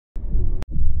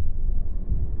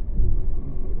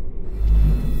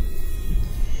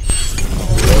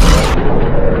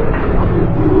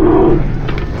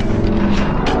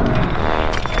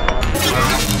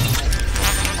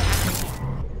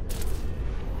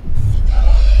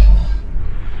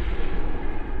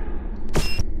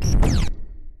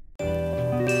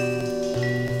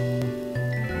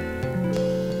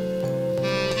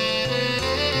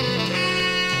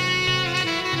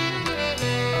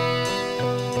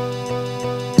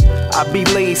I be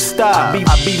laced up.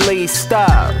 I be laced up.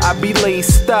 I be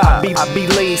laced up. I be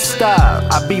laced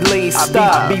up. I be laced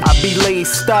up. I be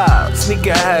laced up.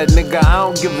 Sneakerhead, nigga, I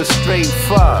don't give a straight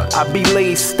fuck. I be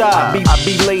laced up. I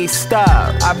be laced up.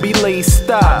 I be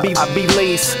laced up. I be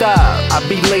laced up. I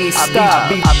be laced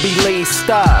up. I be laced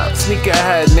up.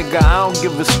 Sneakerhead, nigga, I don't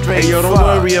give a straight fuck. Hey yo, don't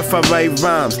worry if I write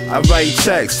rhymes, I write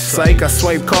checks. Psych, I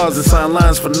swipe cards and sign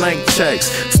lines for night checks.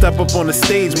 Step up on the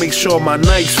stage, make sure my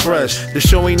Nike's fresh. The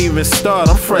show ain't even start,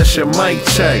 I'm fresh at mic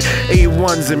check.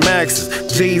 A1s and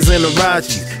Maxes, J's and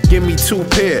Arachis. Give me 2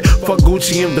 pair, fuck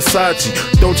Gucci and Versace.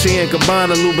 Dolce and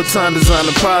Gabbana, Louboutin,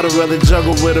 designer Prada. Rather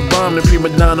juggle with a bomb than prima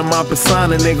donna, my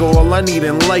persona. Nigga, all I need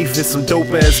in life is some dope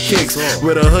ass kicks.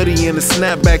 With a hoodie and a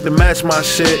snapback to match my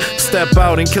shit. Step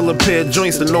out and kill a pair of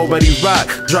joints that nobody rock.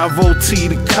 Drive OT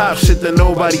to cop shit that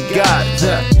nobody got.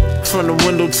 From the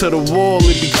window to the wall,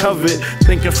 it be covered.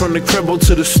 Thinking from the cribble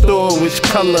to the store, which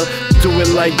color? Do it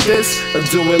like this or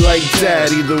do it like that?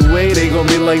 Either way, they gon'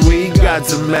 be like, we got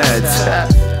to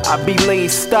match. I be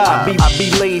laced up. I be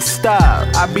laced up.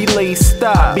 I be laced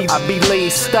up. I be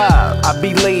laced up. I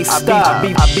be laced up.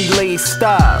 I be laced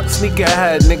up.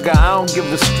 Sneakerhead, nigga, I don't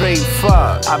give a straight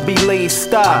fuck. I be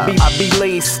laced up. I be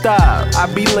laced up. I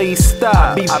be laced up.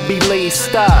 I be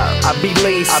laced up. I be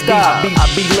laced up.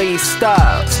 I be laced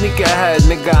up. Sneakerhead,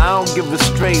 nigga, I don't give a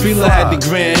straight fuck. Fila had the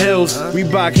Grand Hills,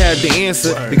 Reebok had the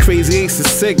answer. The Crazy Ace is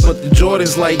sick, but the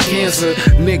Jordans like cancer.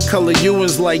 Nick Color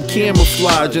Ewins like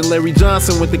camouflage, and Larry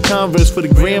Johnson with the Converse for the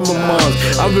grandma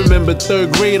moms. I remember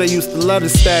 3rd grade, I used to love the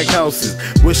stack houses.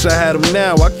 Wish I had them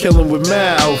now, I kill them with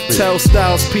my outfit. Tell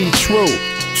Styles P True.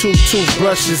 2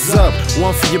 toothbrushes up,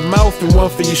 1 for your mouth and 1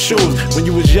 for your shoes. When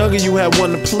you was younger, you had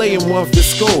 1 to play and 1 for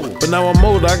school. But now I'm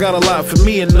older, I got a lot for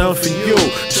me and none for you.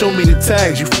 Show me the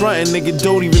tags, you frontin', nigga,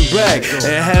 don't even brag.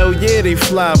 And hell yeah, they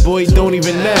fly, boy, don't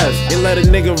even ask. And let a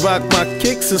nigga rock my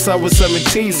kicks since I was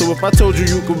 17. So if I told you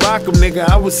you could rock them, nigga,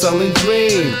 I was selling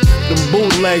dreams. Them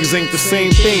bootlegs ain't the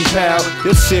same thing, pal.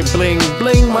 Your shit bling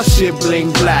bling, my shit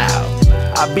bling blow.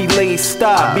 I be laced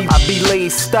up. I be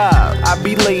laced up. I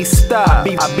be laced up.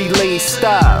 I be laced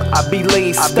up. I be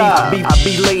laced up. I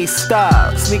be laced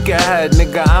up. Sneakerhead,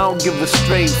 nigga, I don't give a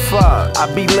straight fuck. I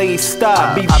be laced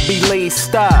up. I be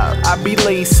laced up. I be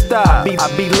laced up. I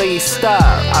be laced up.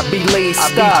 I be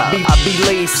laced up. I be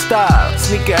laced up.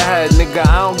 Sneakerhead, nigga,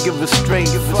 I don't give a straight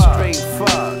fuck.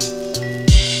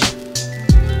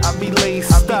 I be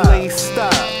laced up. I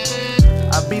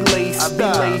be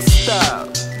laced up.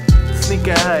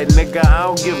 Sneakerhead, nigga, I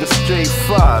don't give a straight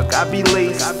fuck. I be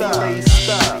laced up.